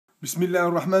بسم الله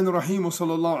الرحمن الرحيم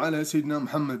وصلى الله على سيدنا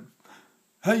محمد.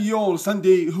 Hey y'all,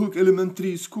 Sunday Hook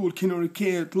Elementary School,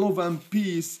 Kate, love and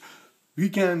peace. We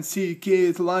can see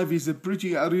Kate, life is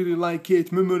pretty, I really like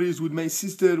Kate. Memories with my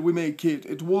sister, we make it.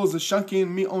 It was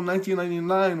shocking me on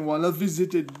 1999 while I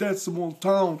visited that small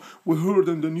town. We heard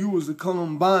on the news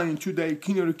Columbine today,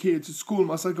 Kate school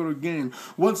massacre again.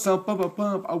 What's up,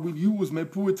 Papa? I will use my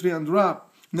poetry and rap.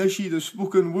 Nasheed,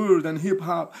 spoken word and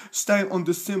hip-hop, stay on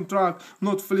the same track,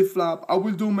 not flip-flop. I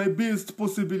will do my best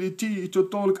possibility to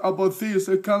talk about this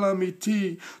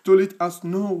calamity, to let us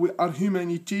know we are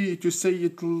humanity, to say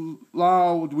it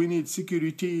loud, we need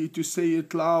security, to say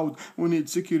it loud, we need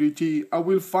security. I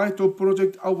will fight to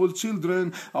protect our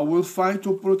children, I will fight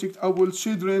to protect our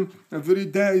children. Every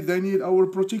day they need our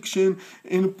protection.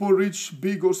 In poor, rich,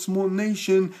 big or small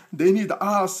nation, they need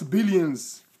us,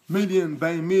 billions. Million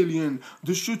by million.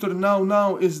 The shooter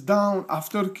now is down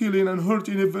after killing and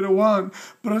hurting everyone.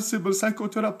 Principal,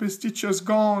 psychotherapist, teachers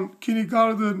gone.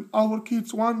 Kindergarten, our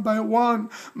kids one by one.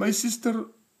 My sister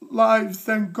live,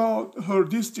 thank God, her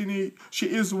destiny. She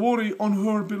is worried on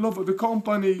her beloved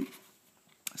company.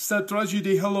 Sad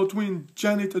tragedy, hello twin,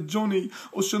 Janet, Johnny.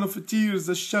 Ocean of tears,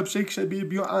 الشاب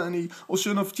SheickChabib يعاني.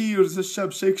 Ocean of tears,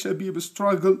 الشاب SheickChabib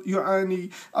struggle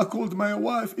يعاني. I called my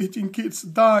wife, 18 kids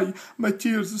die. My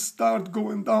tears start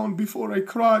going down before I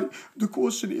cry. The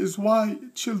question is why,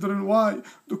 children, why?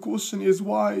 The question is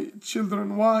why,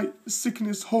 children, why?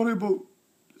 Sickness, horrible.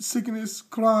 Sickness,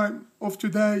 crime of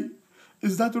today.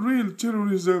 Is that real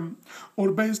terrorism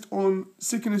or based on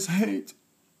sickness, hate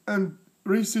and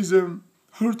racism?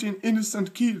 Hurting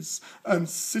innocent kids and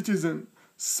citizens.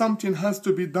 Something has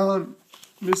to be done,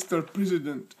 Mr.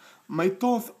 President. My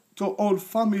thought to all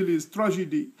families,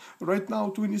 tragedy. Right now,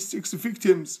 26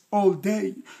 victims all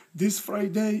day. This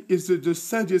Friday is the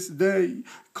saddest day.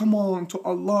 Come on to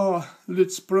Allah,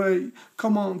 let's pray.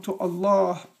 Come on to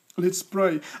Allah, let's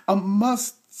pray. I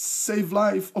must save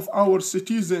life of our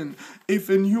citizen. If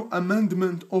a new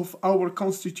amendment of our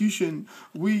constitution,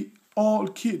 we all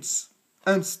kids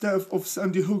and staff of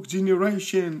Sandy Hook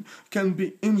generation can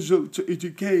be angels to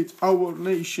educate our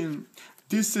nation.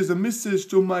 This is a message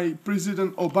to my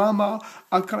President Obama.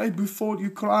 I cried before you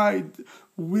cried.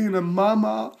 When a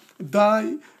mama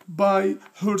died by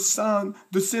her son,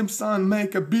 the same son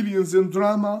make a billions in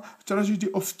drama.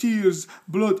 Tragedy of tears,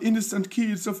 blood, innocent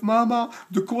kids of mama.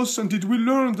 The question, did we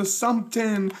learn the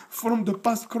something from the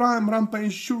past crime,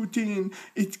 rampage shooting?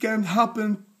 It can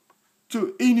happen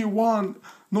to anyone.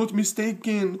 Not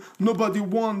mistaken, nobody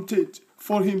wanted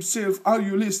for himself. Are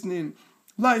you listening?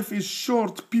 Life is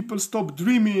short, people stop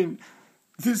dreaming.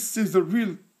 This is a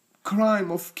real crime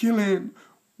of killing.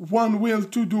 One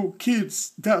well-to-do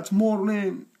kids that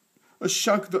morning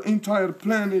shocked the entire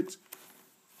planet,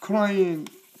 crying.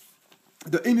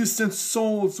 The innocent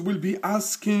souls will be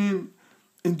asking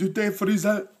in the day of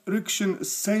resurrection,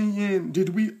 saying, did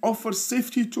we offer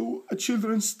safety to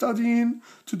children studying?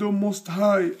 To the Most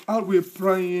High, are we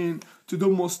praying? To the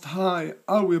Most High,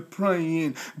 are we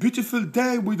praying? Beautiful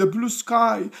day with the blue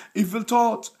sky, evil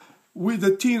thought with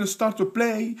the teen start to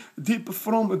play. Deep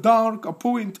from a dark a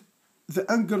point,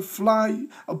 the anger fly.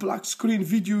 A black screen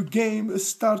video game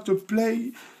start to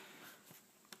play.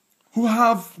 Who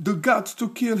have the guts to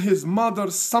kill his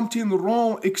mother? Something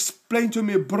wrong, explain to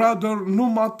me, brother. No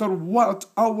matter what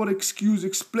our excuse,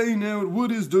 explain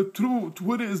what is the truth,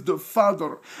 what is the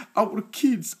father. Our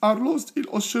kids are lost in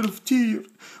ocean of tears.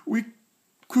 We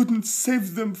couldn't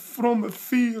save them from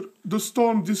fear. The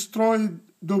storm destroyed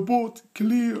the boat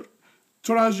clear.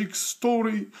 Tragic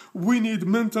story, we need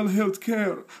mental health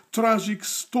care. Tragic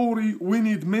story, we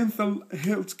need mental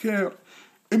health care.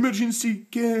 Emergency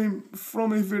came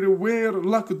from everywhere,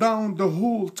 locked down the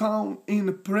whole town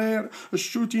in prayer. A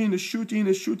shooting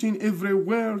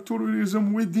everywhere,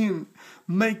 terrorism within.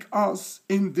 Make us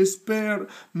in despair,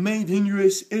 made in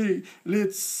USA.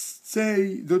 Let's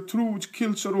say the truth,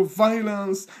 culture of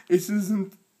violence.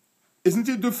 Isn't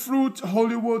it the fruit,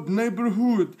 Hollywood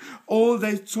neighborhood? All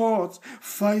they taught,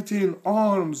 fighting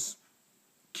arms,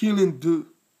 killing the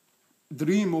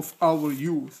dream of our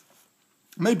youth.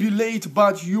 Maybe late,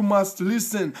 but you must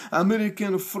listen.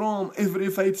 American from every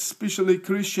faith, especially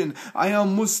Christian. I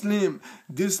am Muslim.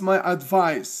 This is my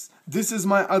advice. This is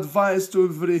my advice to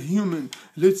every human.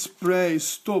 Let's pray.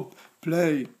 Stop.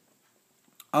 Play.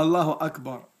 Allahu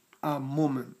Akbar. A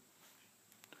moment.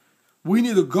 We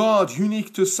need a God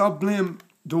unique to sublime,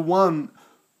 the one